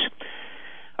Strategies.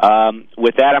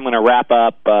 With that, I'm going to wrap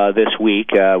up this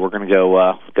week. We're going to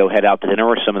go head out to dinner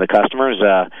with some of the customers.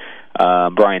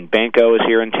 Brian Banco is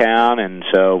here in town, and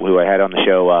so who I had on the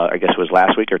show, I guess it was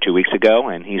last week or 2 weeks ago,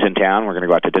 and he's in town. We're going to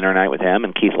go out to dinner night with him,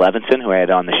 and Keith Levinson, who I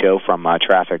had on the show from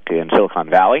Traffic in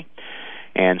Silicon Valley.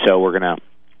 And so we're going to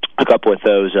hook up with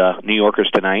those New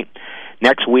Yorkers tonight.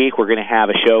 Next week, we're going to have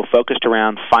a show focused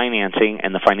around financing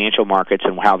and the financial markets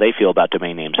and how they feel about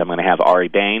domain names. I'm going to have Ari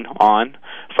Bain on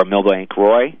from Millbank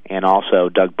Roy, and also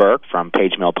Doug Burke from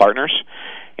Page Mill Partners.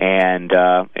 And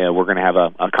we're going to have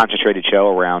a concentrated show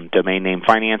around domain name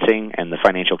financing and the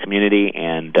financial community,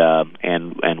 and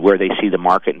where they see the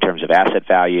market in terms of asset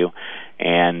value.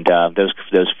 And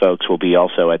those folks will be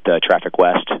also at Traffic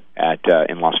West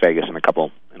in Las Vegas in a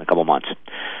couple months.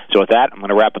 So with that, I'm going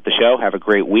to wrap up the show. Have a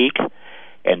great week,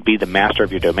 and be the master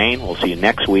of your domain. We'll see you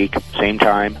next week, same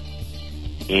time,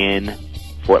 in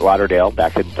Fort Lauderdale,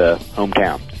 back at the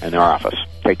hometown in our office.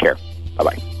 Take care.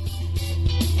 Bye-bye.